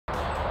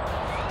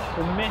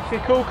The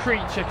mythical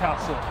creature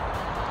castle.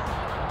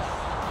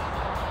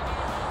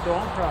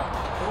 Don't cry.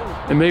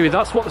 Oh. And maybe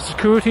that's what the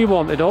security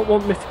want. They don't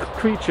want mythical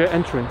creature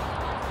entering.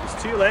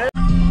 It's too late.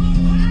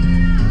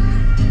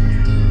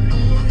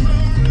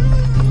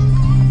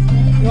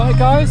 Right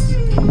guys,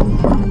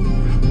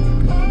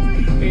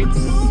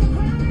 it's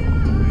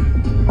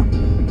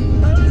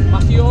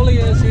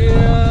Ollier here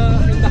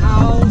in the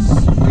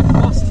house with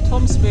Master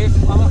Tom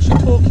Smith. I'm actually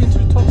talking to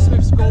Tom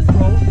Smith's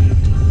GoPro.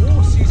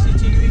 Oh,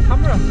 CCTV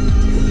camera.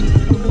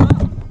 Look at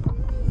that.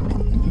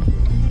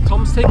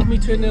 Tom's taking me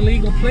to an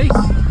illegal place.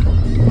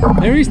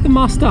 There is the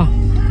master.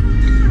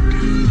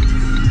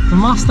 The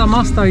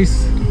master.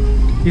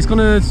 He's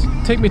gonna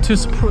take me to a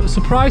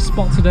surprise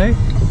spot today.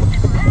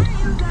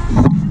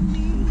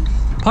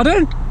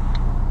 Pardon?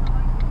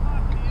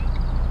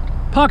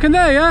 Parking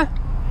there, yeah?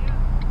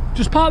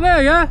 Just park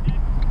there, yeah?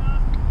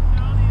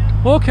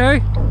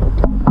 Okay.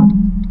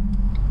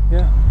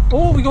 Yeah.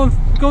 Oh, we're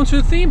going to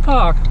the theme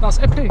park. That's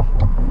epic.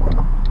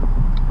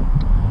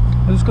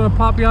 I'm just gonna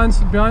park behind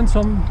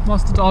some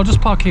master. I'll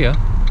just park here.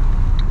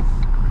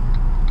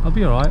 I'll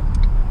be alright.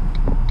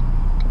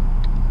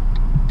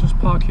 Just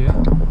park here.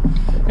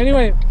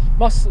 Anyway,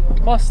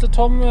 Master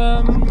Tom,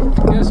 yeah,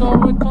 so I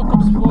went back up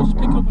before, just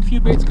picking up a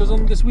few bits because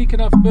on this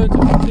weekend I've burnt a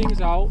few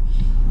things out.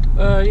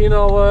 You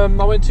know, I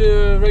went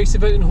to a race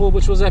event in Hull,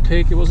 which was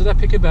epic. It was an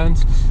epic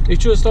event.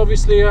 It's just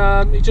obviously,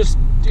 it just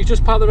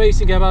part of the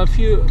racing game. I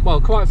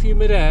had quite a few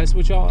mid-airs,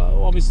 which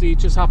obviously it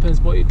just happens.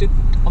 But it did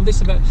on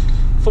this event.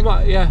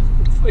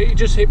 It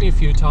just hit me a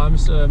few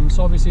times. So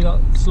obviously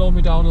that slowed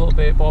me down a little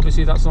bit. But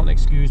obviously that's not an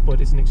excuse, but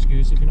it's an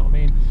excuse if you know what I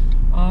mean.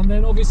 And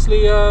then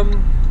obviously, yeah,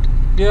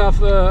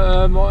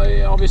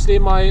 obviously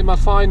my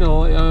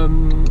final,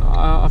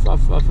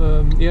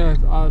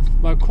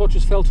 my quad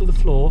just fell to the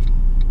floor.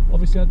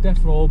 Obviously at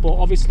death roll, but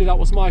obviously that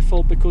was my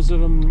fault because I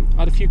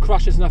had a few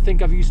crashes, and I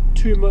think I've used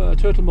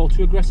turtle mode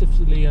too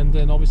aggressively, and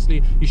then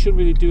obviously you shouldn't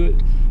really do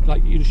it,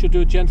 like you should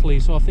do it gently.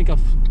 So I think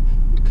I've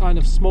kind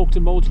of smoked the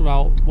motor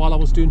out while I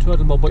was doing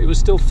turtle mode, but it was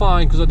still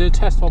fine because I did a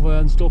test hover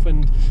and stuff,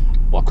 and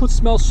I could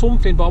smell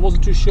something, but I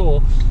wasn't too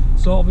sure.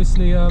 So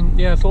obviously,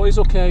 yeah, I thought it's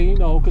okay, you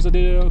know, because I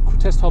did a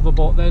test hover,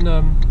 but then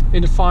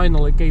in the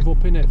final it gave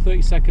up in it.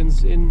 30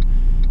 seconds in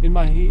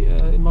my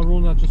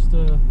run, I just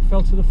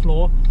fell to the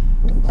floor.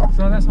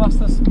 So that's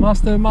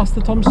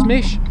Master Tom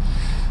Smith.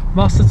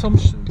 Master Tom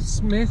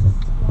Smith.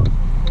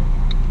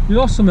 You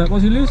lost something?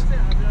 What did you lose?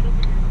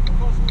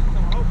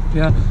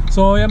 Yeah.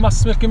 So yeah,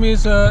 Master Smith gave me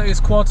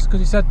his quads because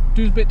he said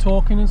do a bit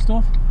talking and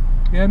stuff.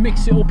 Yeah,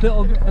 mix it up a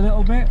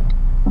little bit.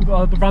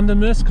 The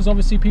randomness, because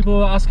obviously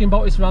people are asking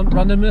about his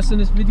randomness in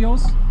his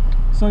videos.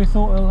 So he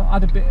thought he'll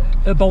add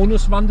a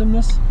bonus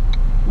randomness,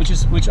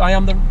 which I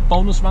am the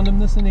bonus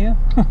randomness in here.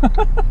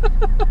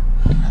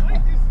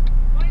 Might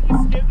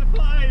just skip the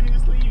fly and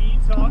just leave you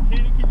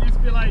talking. It can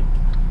just be like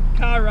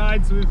car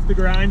rides with the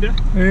grinder.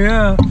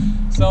 Yeah.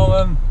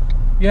 So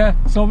yeah.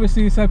 So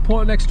obviously he said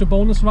put an extra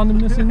bonus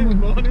randomness in.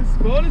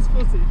 bonus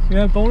footage.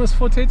 Yeah, bonus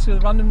footage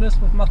with randomness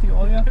with Matthew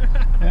Ollier.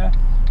 Yeah.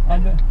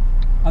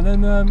 And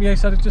then yeah, he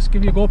said I'd just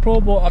give you a GoPro,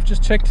 but I've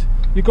just checked.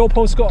 Your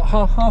GoPro's got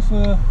half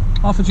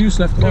a juice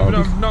left. Yeah, but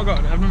I've not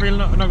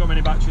got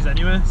many batteries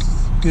anyway.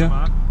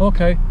 Yeah.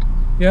 Okay.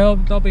 Yeah,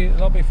 that'll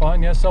be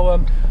fine. Yeah.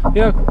 So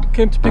yeah,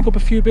 came to pick up a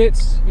few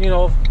bits. You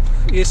know,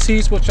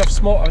 ESCs which I've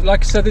smoked.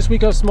 Like I said, this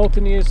week I've smoked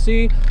an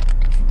ESC,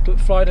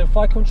 Friday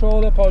flight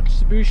controller, power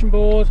distribution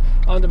board,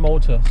 and a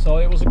motor. So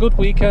it was a good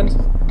weekend.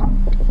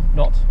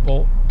 Not,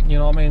 but you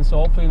know what I mean. So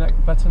hopefully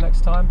better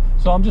next time.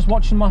 So I'm just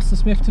watching Master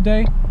Smith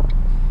today.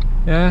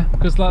 Yeah,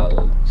 because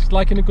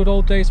like in the good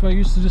old days when I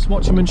used to just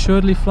watch him in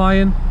Sherdley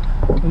flying,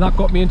 and that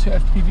got me into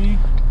FPV,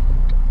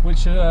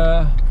 which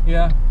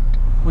yeah,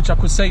 which I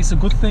could say is a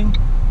good thing.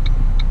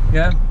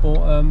 Yeah,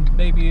 but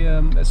maybe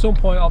at some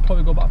point I'll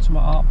probably go back to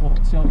my art,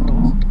 but see how it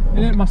goes.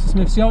 Innit, Master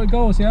Smith? See how it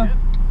goes, yeah? Yeah,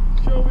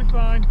 sure, we'll be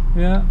fine.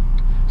 Yeah,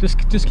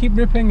 just keep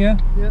ripping, yeah?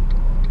 Yep.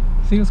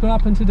 See what's going to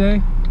happen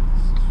today.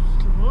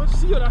 We'll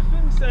see what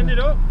happens, send it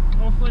up.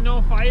 Hopefully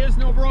no fires,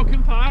 no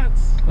broken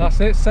parts. That's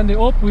it, send it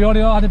up. We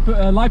already had a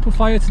lipo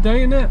fire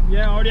today, innit?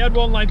 Yeah, I already had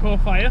one lipo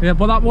fire. Yeah,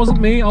 but that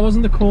wasn't me, I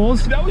wasn't the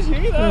cause. That was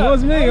you, that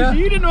was me, that yeah. Was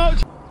you didn't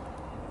watch.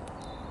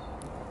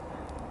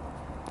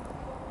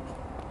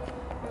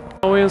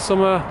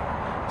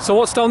 So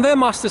what's down there,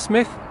 Master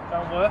Smith?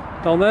 Down where?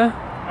 Down there?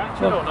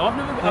 Actually, I don't know. I've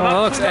never been. Oh,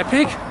 that looks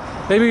epic.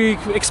 Maybe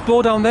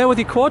explore down there with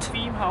your quad?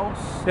 Theme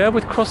house. Yeah,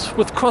 with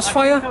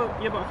crossfire?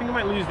 Yeah, but I think I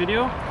might lose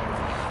video.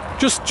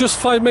 Just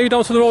fly maybe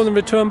down to the road and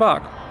return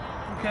back.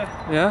 Okay.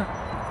 Yeah.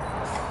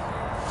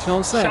 Do you know what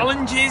I'm saying?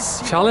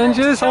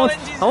 Challenges. I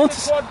want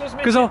to,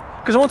 because I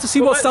want to see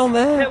what's down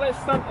there.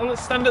 Okay,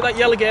 let's stand at that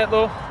yellow gate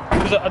though,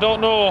 because I don't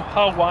know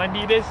how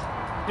windy it is.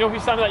 You know, if you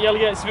stand at that yellow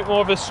gate, it's a bit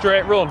more of a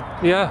straight run.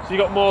 Yeah. So you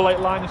got more like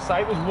line of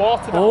sight. There's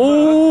water down there.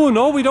 Oh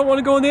no, we don't want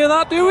to go near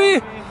that, do we?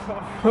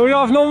 We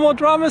have no more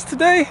dramas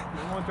today.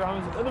 No more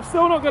dramas. And I've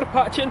still not got a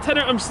patch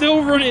antenna. I'm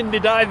still running the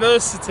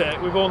diversity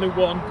with only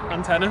one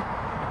antenna.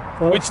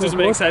 Which doesn't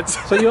make sense.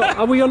 So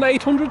are we on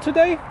 800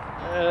 today?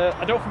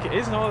 I don't think it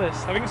is, no,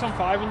 this. I think it's on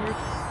 500.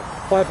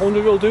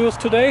 500 will do us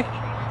today.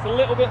 It's a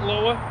little bit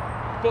lower,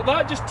 but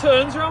that just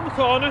turns around the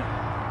corner.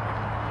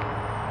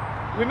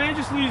 We may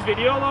just lose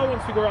video though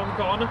once we go around the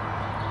corner.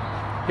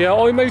 Yeah,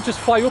 or we may just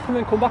fly up and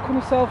then come back on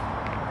itself.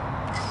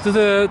 To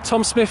the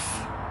Tom Smith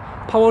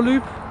power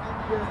loop,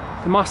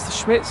 the Master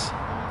Schmitz.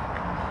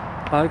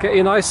 I'll get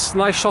you a nice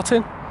shot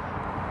in.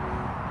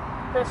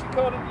 Press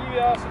record on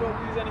DVR so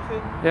don't lose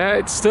anything. Yeah,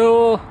 it's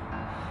still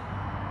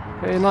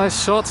a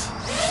nice shot.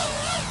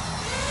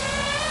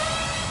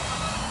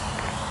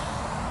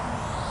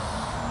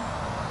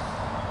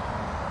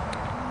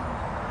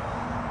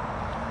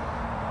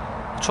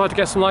 Try to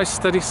get some nice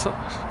steady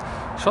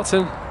shots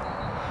in.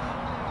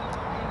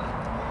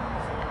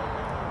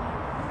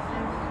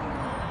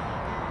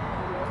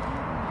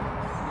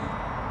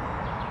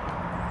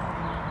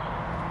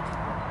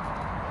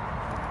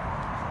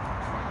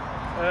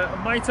 I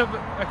might have.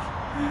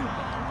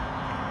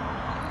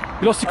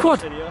 You lost your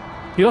quad?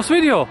 You lost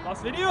video?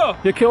 Lost video?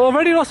 You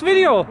already lost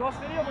video? Lost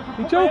video, but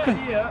you're joking?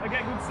 Here, I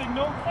get good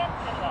signal.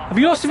 Have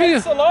you lost the video?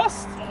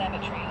 Lost.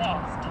 Telemetry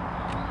lost.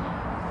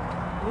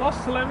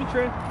 Lost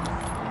telemetry.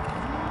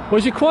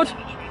 Where's your quad?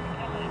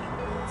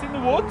 It's in the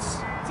woods.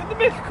 It's in the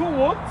mythical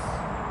woods.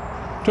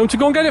 Do you want me to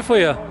go and get it for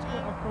you? Oh,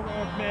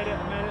 I've made it,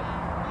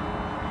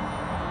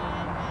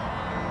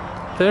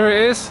 There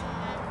it is.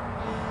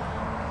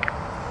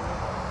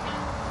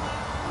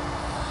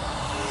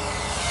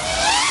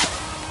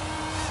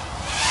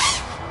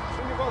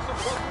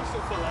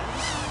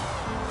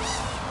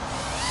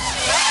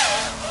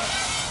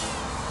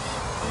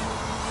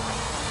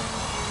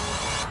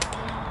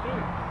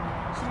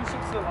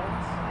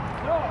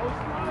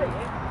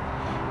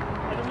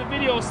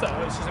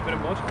 It's just a bit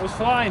of mud. I was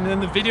flying and then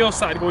the video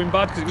started going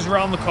bad because it was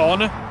around the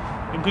corner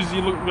and because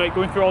you look like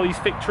going through all these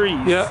thick trees.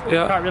 You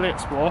can't really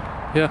explore.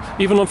 Yeah,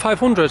 even on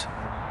 500.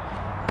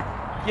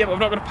 Yeah, but I've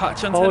not got a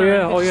patch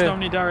antenna. Just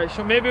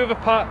omnidirectional. Maybe with a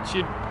patch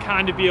you'd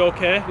kind of be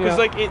okay because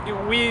like it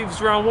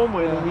weaves around one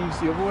way and then weaves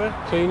the other way.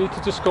 So you need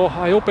to just go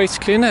high up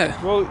basically, innit?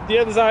 Well, the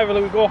other's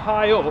either we go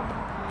high up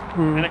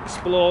and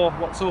explore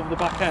what's over the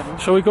back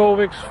end. Shall we go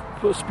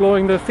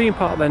exploring the theme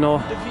park then, or?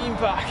 The theme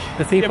park.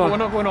 The theme park. But we're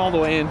not going all the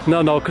way in.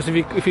 No, because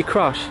if you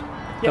crash,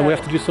 then we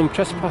have to do some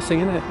trespassing,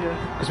 innit? Yeah.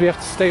 Because we have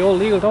to stay all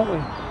legal, don't we?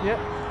 Yeah.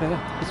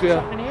 Because we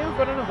are. We've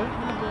got another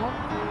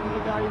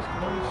guy who's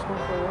coming for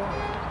a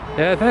walk.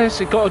 Yeah, there's.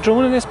 He got a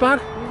drone in his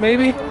bag,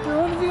 maybe.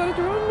 Has he got a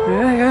drone?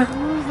 Yeah.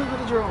 Who's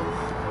got a drone?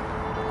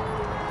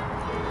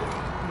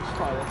 Let's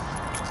try this.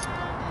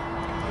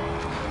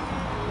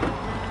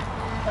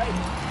 Hey,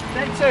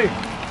 take 2.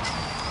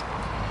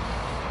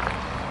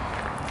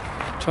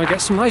 Try and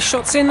get some nice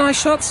shots in, nice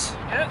shots.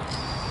 Yeah.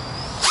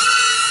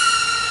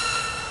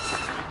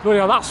 Oh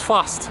yeah, that's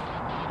fast.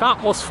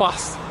 That was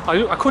fast.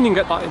 I couldn't even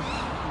get that in.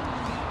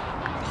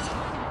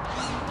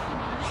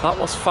 That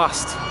was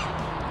fast.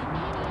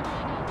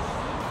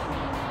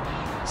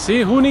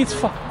 See, who needs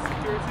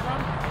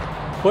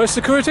Where's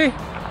security?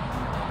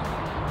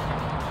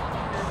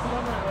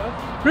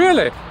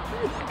 Really?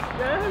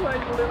 Yeah,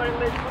 like a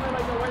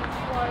white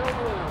fly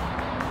over.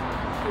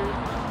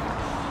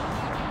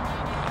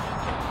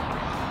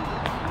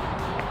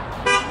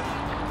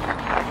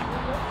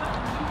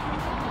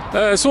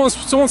 Someone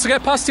wants to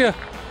get past you.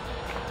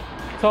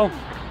 Tom,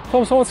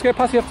 someone wants to get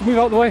past you. You have to move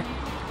out of the way.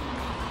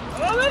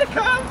 Oh, there's a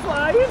car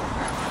flying.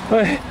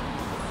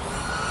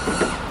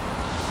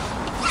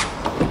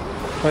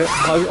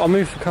 I'll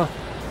move the car.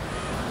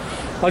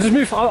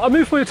 I'll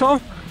move for you,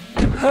 Tom.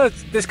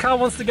 This car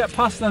wants to get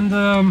past, and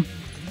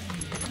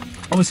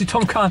obviously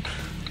Tom can't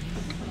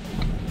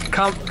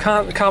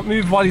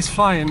move while he's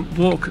flying.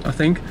 Walk, I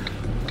think.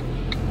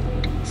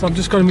 So I'm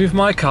just going to move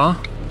my car.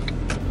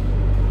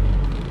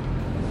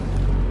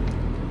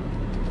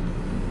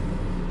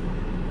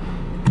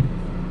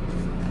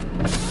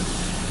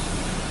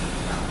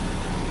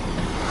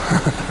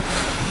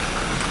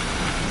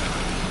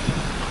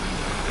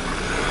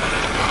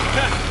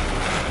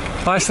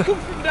 Nice. Come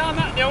from down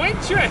that no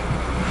entry.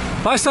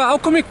 Nice. How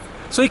come you?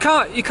 So you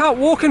can't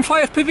walk and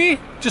fly FPV?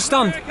 Just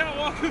stand. I can't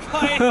walk and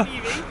fly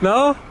FPV.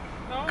 No.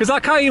 Because I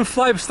can't even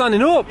fly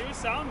standing up. You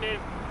sounded.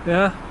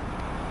 Yeah.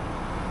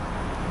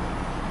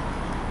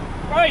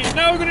 Right.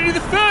 Now we're going to do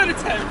the third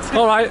attempt.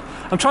 All right.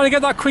 I'm trying to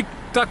get that quick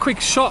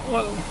shot.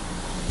 Well,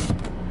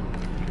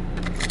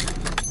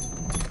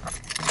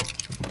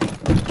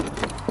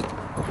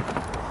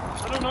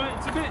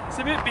 it's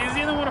a bit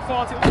busier than what I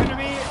thought it was going to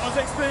be. I was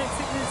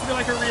expecting it to be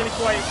like a really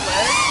quiet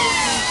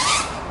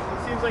place, but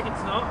it seems like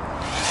it's not.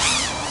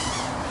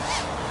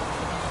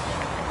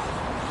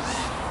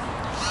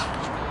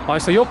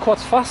 Alright, so your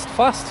quad's fast.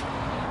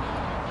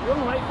 You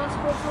don't like fast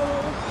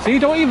quads? See, you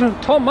don't even,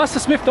 Tom, Master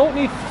Smith don't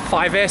need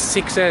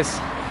 5S, 6S.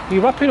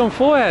 You wrap it on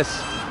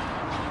 4S.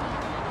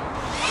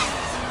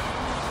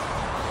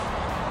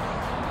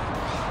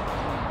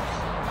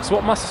 That's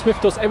what Master Smith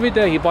does every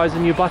day. He buys a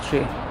new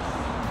battery.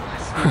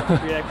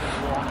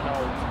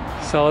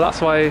 So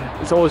that's why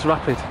it's always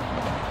rapid.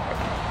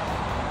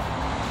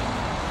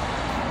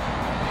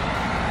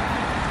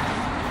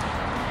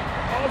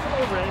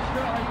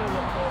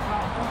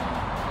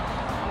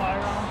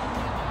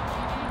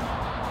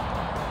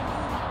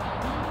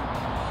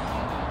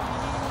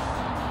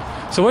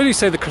 So where do you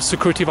say the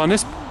security van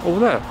is? Over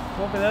there?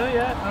 Over there,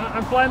 yeah.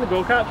 I'm flying the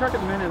go-kart track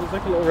at the minute. It's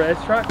like a little race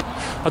track.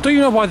 I don't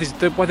even know why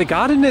they're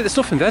guarding it. There's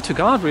nothing there to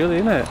guard, really,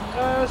 isn't it?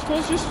 I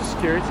suppose just for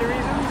security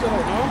reasons, I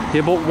don't know.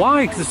 Yeah, but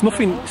why? Because there's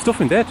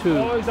nothing there to...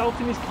 Oh, he's out.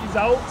 He's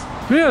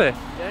out. Really?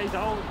 Yeah, he's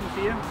out. You can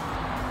see him.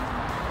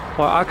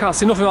 Well, I can't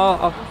see nothing. I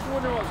just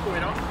don't know what's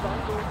going on.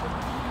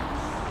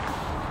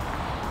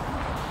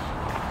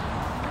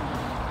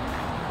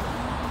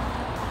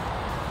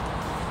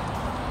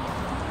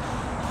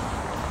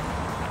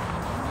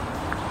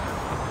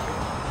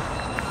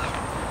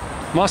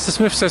 Master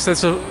Smith says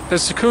there's a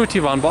security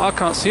van, but I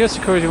can't see a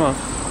security van.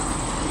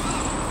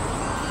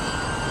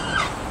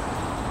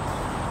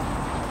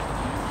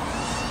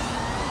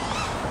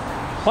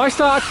 Why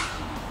start?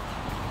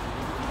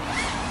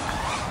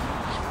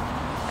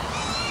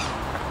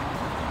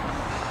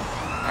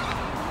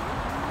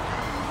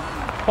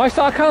 Why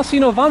start? I can't see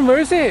no van. Where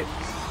is it?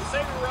 It's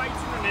like right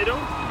in the middle.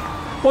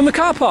 On the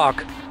car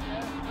park.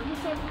 Yeah. I'm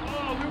just like,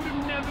 oh, we would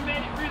have never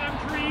made it through them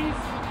trees.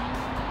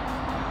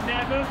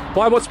 Never.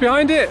 Why? What's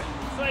behind it?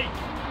 It's like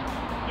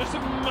just a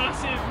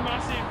massive,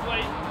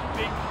 like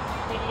big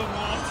puddle of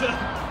water,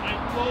 like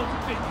loads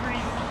of big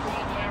trees that just go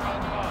all the way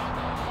around the park.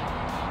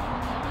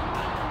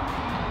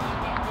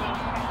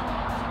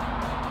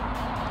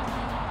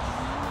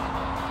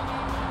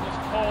 This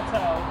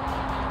hotel.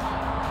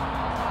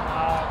 I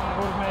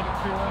would have made it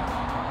through there.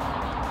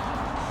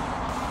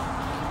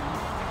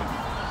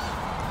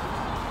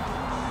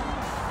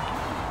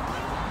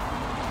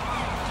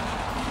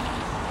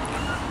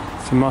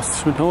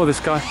 Oh, this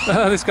guy,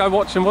 this guy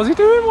watching. What's he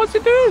doing? What's he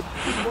doing?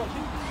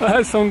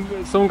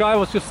 Some guy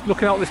was just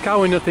looking out this car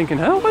window, thinking,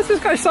 "Hell, what's this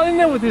guy standing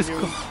there with this?"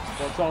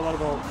 What's all that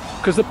about?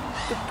 Because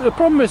the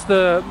problem is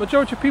the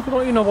majority of people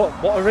don't even know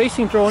what a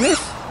racing drone is.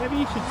 Maybe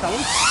you should tell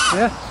him.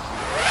 Yeah,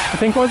 I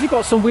think why's he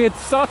got some weird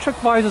Star Trek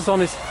visors on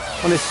his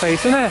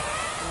face, isn't it?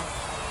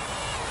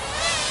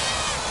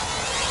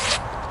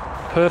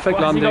 Perfect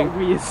landing. Has he got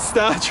weird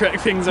Star Trek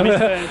things on his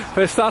face?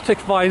 For Star Trek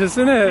visors,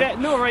 isn't it? Yeah,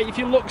 no, right. If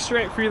you look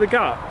straight through the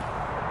gap,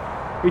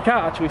 we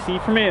can't actually see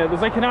from here.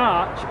 There's like an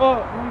arch. Oh,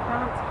 no, we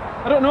can't.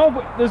 I don't know,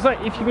 but there's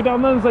like, if you go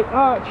down there, there's like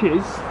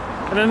arches,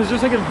 and then there's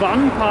just like a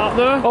van parked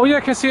there. Oh yeah,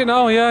 I can see it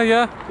now. Yeah.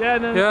 Yeah,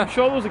 and then I'm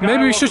sure there's a guy.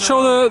 Maybe we should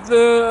show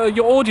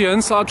your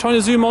audience. I'm trying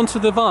to zoom onto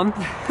the van.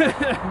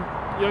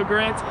 Your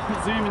great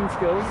zooming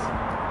skills.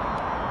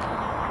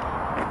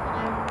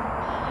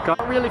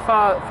 Not really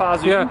far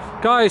zoom. Yeah,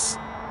 guys.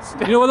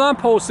 You know where the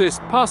lamppost is?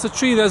 Past the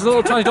tree, there's a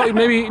little tiny dot.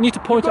 Maybe you need to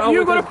point it out.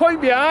 You've got to point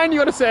behind,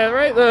 you've got to say it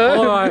right there.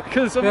 Alright.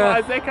 Because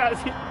otherwise they can't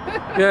see.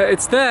 Yeah,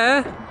 it's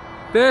there.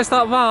 There's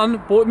that van,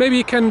 but maybe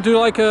you can do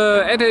like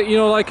a edit, you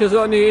know, like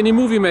any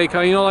movie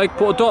maker, you know, like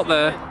put a dot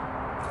there.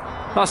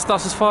 That's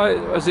as far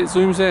as it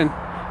zooms in.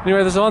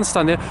 Anyway, there's a van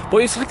stand there, but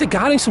it's like they're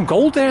guarding some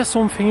gold there or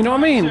something, you know what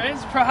I mean?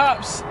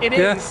 Perhaps it is.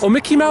 Yeah. Or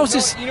Mickey Mouse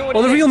is.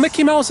 Or the real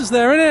Mickey Mouse is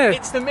there, isn't it?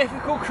 It's the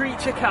mythical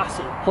creature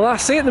castle. Well,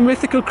 that's it, the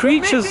mythical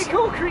creatures. The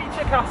mythical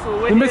creature castle.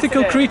 The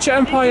mythical creature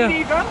empire.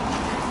 The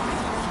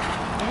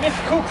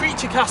mythical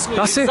creature castle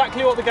is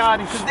exactly what they're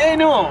guarding, because they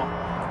know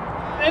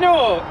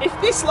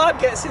if this lad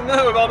gets in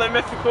there with all their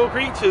mythical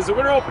creatures, we're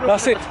going to open up.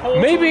 That's it.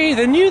 Maybe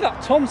they knew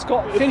that Tom's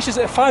finishes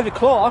at 5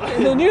 o'clock,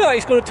 and they knew that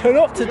he's going to turn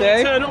up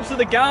today. Turn up to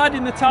the guard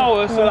in the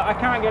tower so that I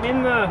can't get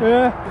in there.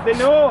 Yeah. They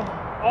know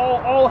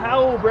all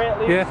hell will break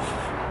loose. Yeah.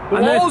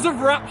 The walls of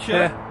rapture.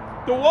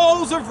 Yeah. The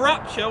walls of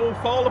rapture will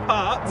fall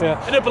apart,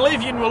 and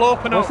oblivion will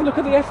open up. Look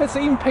at the efforts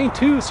they even paying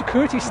 2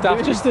 security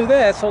staff just to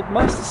there, so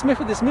Master Smith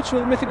with this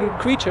mythical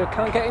creature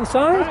can't get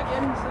inside. Can't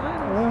get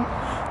inside.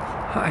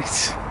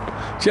 Right.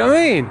 Do you know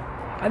what I mean?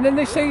 And then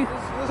they say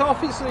there's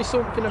obviously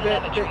something a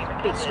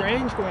bit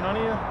strange going on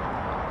here.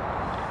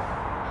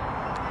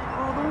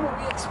 Oh, than what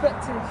we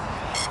expected.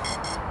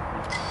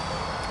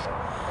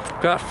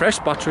 Got that fresh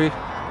battery.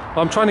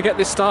 I'm trying to get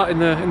this start in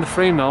the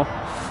frame now.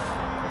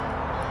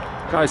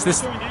 Guys,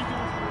 this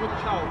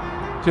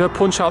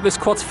punch out. This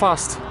quad's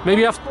fast.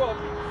 Maybe you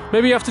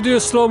have to do a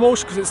slow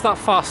motion because it's that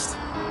fast.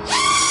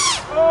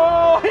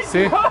 Oh, it's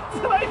got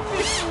to like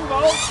 15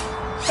 volts,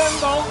 10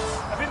 volts.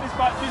 I think this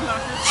battery's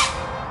knackered.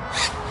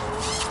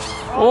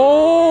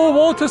 Oh,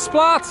 water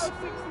splat! 16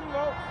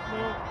 volts.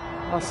 No.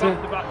 That's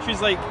it. The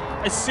battery's like,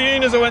 as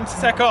soon as I went to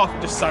take off,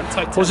 it just sounded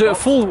like 10 Was it a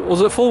full?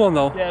 Was it a full one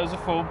though? Yeah, it was a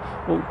full.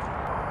 Oh.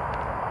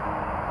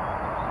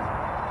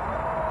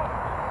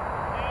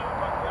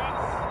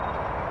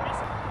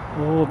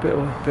 Oh, a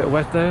bit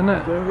wet there, isn't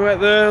it? Right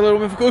there, little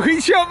mythical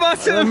creature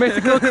button.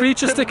 Mythical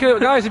creature sticker,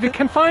 guys. If you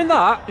can find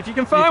that, if you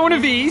can find one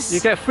of these,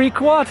 you get a free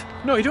quad.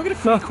 No, you don't get a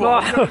free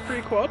quad. You don't get a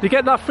free quad. You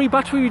get that free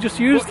battery you just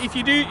used. But if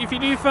you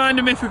do find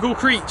a mythical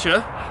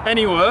creature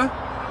anywhere,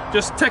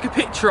 just take a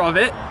picture of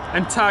it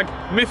and tag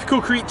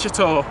mythical creature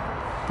tour.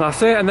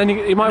 That's it, and then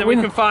you might win.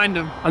 We can find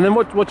them. And then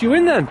what do you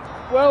win then?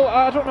 Well,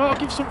 I don't know. I'll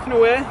give something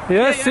away.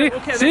 Yeah, see,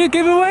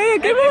 giveaway,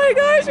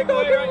 guys. You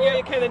got yeah,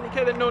 okay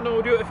then. No,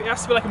 we'll do it. It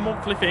has to be like a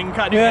monthly thing.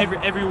 Can't do it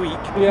every week.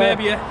 Yeah.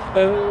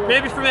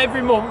 Maybe from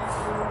every month,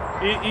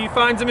 he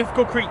finds a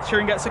mythical creature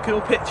and gets a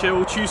cool picture.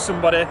 We'll choose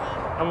somebody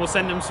and we'll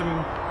send them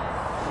some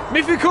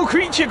mythical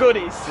creature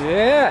goodies.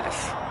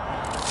 Yes.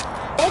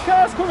 More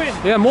cars coming.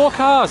 Yeah, more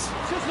cars.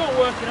 It's just not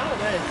working out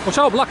there. Watch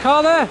out, black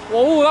car there.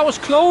 Oh, that was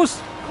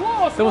close.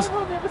 Close, There was, over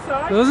on the other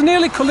side. there was a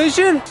nearly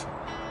collision.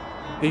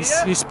 He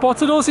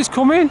spotted us, he's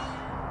coming.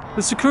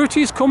 The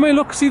security is coming,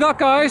 look, see that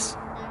guys?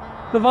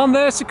 The van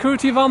there,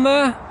 security van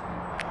there.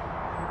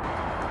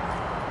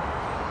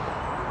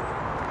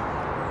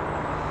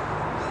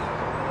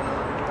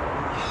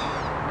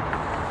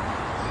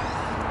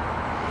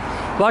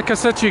 Like I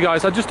said to you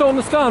guys, I just don't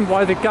understand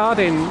why the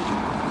guarding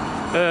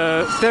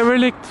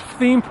derelict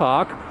theme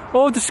park.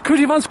 Oh, the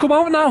security van's come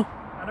out now.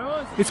 I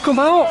know. It's come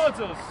out.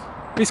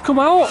 He's come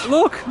out.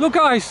 Look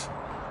guys.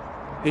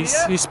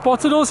 He's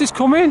spotted us, he's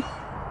coming.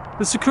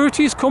 The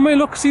security is coming,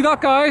 look, see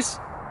that guys?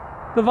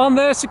 The van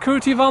there,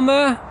 security van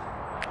there.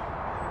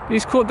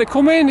 They're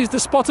coming, they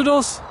spotted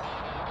us.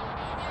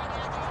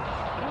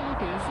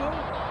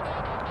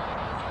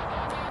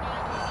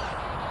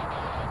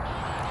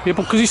 Yeah,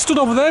 but because he stood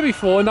over there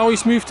before and now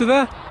he's moved to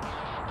there.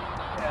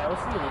 Yeah, we'll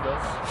see what he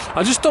does.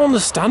 I just don't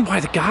understand why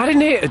they're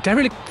guarding it. A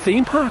derelict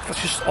theme park,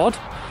 that's just odd.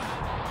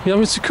 You know,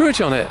 with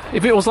security on it.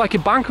 If it was like a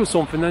bank or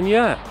something, then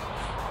yeah.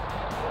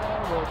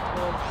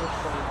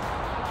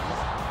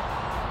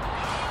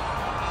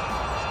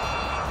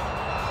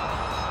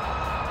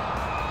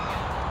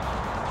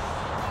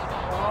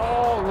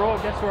 Oh, Ro,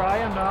 guess where I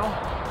am now?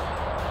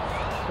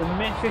 The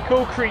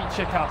mythical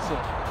creature castle.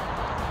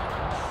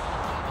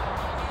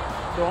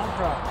 Don't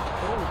cry.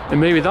 Oh. And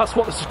maybe that's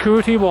what the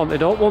security want. They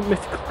don't want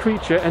mythical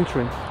creature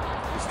entering.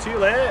 It's too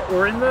late.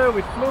 We're in there.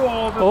 We flew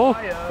over. Oh,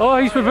 fire, oh,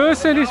 he's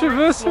reversing. He's Now we're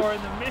reversing.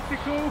 exploring the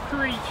mythical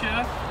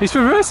creature. He's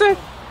reversing.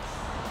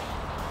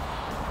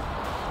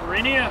 We're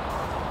in here.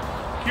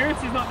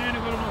 Security's not doing a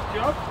good enough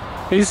job.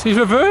 He's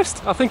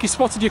reversed. I think he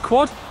spotted your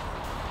quad.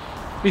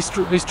 He's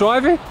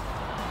driving.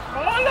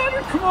 Oh,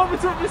 lad, come over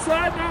to the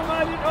side now,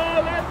 man.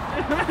 Oh,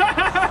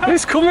 lad.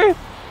 He's coming.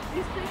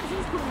 He's coming.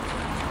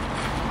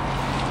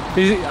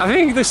 I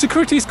think the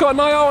security's got an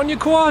eye out on your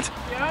quad.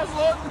 Yeah, it's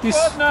locked the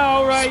quad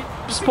now, right.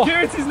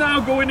 Security's now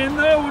going in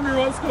there, wondering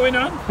what's going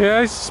on.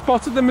 Yeah, he's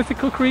spotted the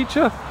mythical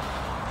creature.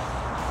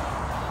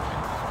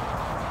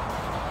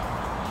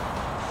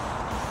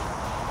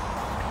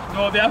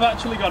 No, they have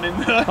actually gone in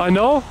there. I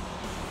know.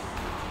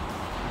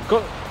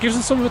 Gives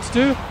them something to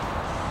do.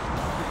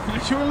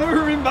 Should we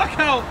lure him back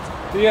out?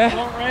 Yeah.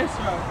 Long race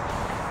round.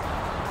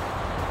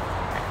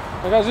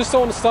 Like, I just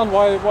don't understand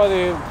why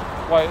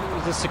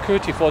the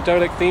security for a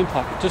derelict theme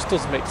park. It just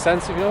doesn't make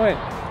sense, if you know what I mean.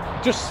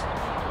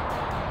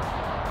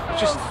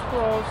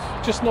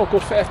 Just not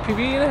good for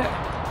FPV, innit?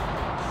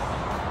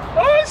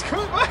 Oh, it's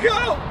coming back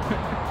out!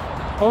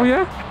 Oh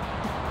yeah?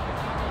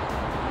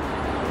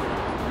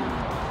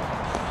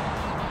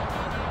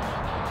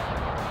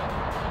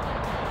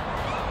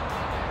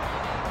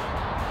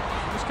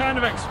 Just kind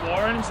of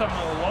exploring, just having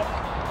a little look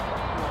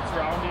what's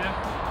around here.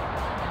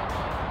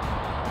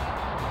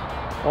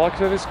 Like I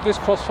said, this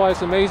crossfire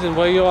is amazing,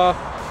 where you are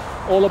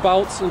all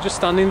about and just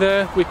standing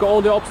there. We've got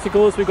all the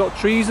obstacles, we've got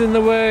trees in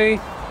the way,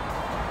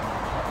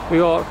 we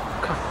got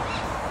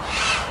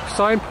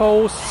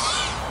signposts,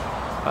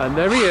 and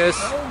there he is,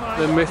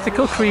 the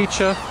mythical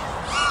creature.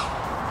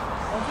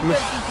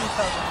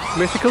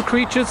 Mythical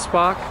creature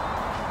spark.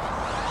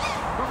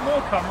 Got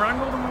more camera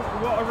angle than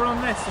whatever on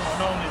this than what I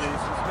normally do,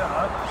 so it's a bit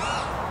hard.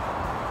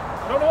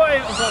 I don't know why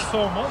I've got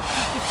so much,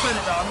 just turn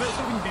it down a bit so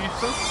we can do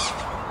stuff.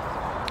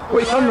 What,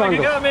 your camera angle?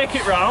 You gotta make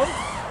it round.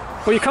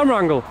 What, your camera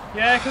angle?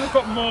 Yeah, because I've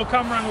got more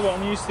camera angle than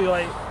I'm used to,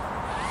 like.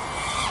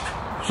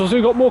 So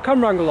you've got more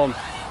camera angle on?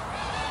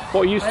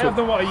 What are you used to? I have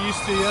done what I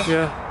used to, yeah.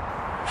 Yeah.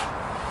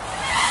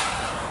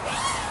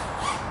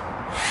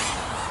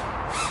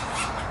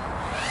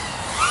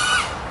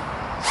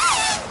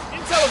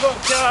 Intel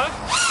about car.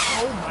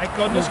 Oh my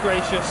goodness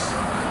gracious.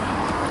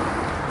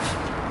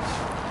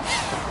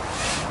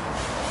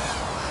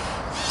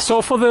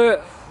 So for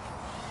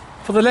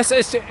the less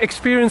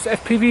experienced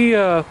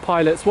FPV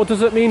pilots, what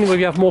does it mean when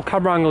you have more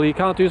camera angle? You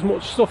can't do as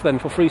much stuff then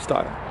for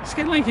freestyle? It's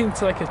getting like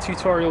into like a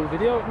tutorial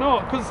video. No,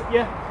 because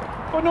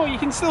no, you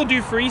can still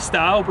do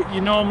freestyle, but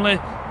you normally,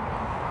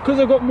 because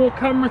I've got more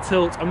camera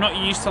tilt, I'm not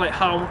used to like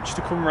how much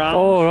to come round.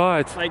 Oh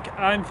right. Like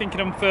I'm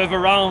thinking I'm further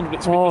round, but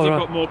it's because I've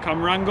got more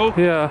camera angle.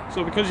 Yeah.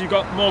 So because you've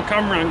got more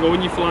camera angle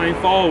when you're flying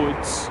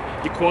forwards,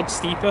 your quad's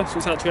steeper, so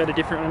it's actually at a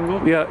different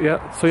angle. Yeah, yeah.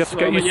 So you have to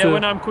get used to. Yeah,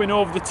 when I'm coming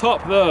over the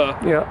top there.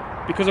 Yeah.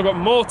 Because I've got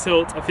more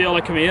tilt, I feel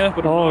like I'm here,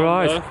 but I'm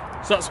not there.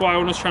 So that's why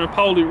when I was trying to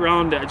power loop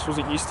round it, I just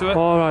wasn't used to it.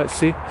 Alright,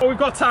 see. What we've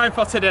got time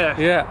for today.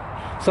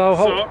 Yeah.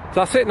 So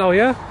that's it now,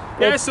 yeah?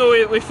 Yeah, so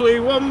we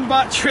flew one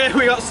battery,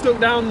 we got stuck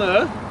down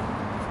there.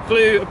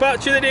 Flew a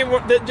battery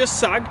that just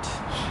sagged.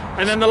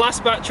 And then the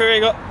last battery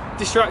got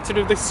distracted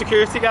with the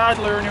security guard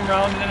luring him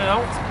round in and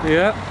out.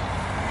 Yeah.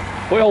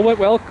 Well, it all went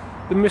well.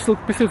 The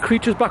mythical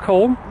creature's back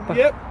home.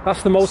 Yep.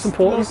 That's the most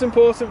important. The most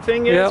important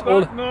thing, yeah.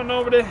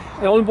 Nobody.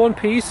 All in one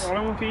piece. All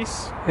in one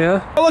piece.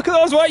 Yeah. Oh, look at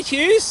those white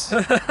shoes. How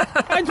do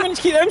you want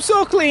to keep them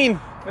so clean?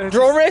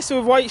 Drone racer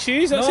with white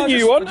shoes, that's a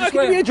new one. I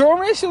can be a drone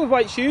racer with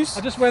white shoes.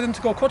 I just wear them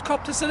to go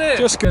quadcopters today.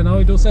 Just now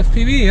he does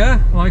FPV, yeah?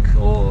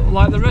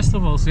 Like the rest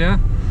of us, yeah?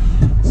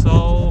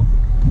 So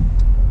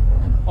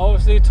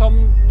obviously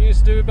Tom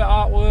used to do a bit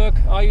of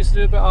artwork, I used to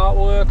do a bit of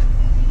artwork,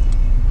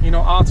 you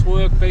know,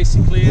 artwork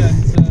basically,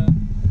 and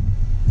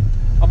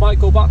I might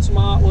go back to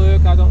my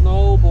artwork, I don't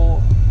know, but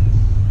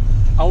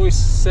I always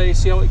say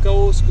see how it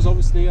goes, because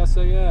obviously I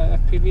say yeah,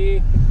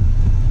 FPV,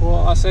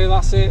 well I say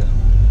that's it,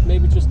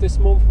 maybe just this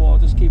month, or I'll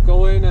just keep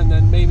going, and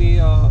then maybe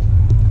I'll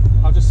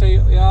just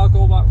say yeah, I'll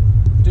go back,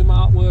 do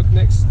my artwork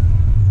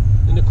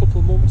in a couple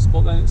of months,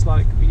 but then it's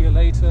like a year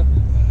later,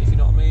 if you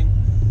know what I mean,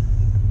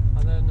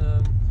 and then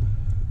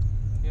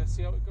yeah,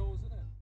 see how it goes.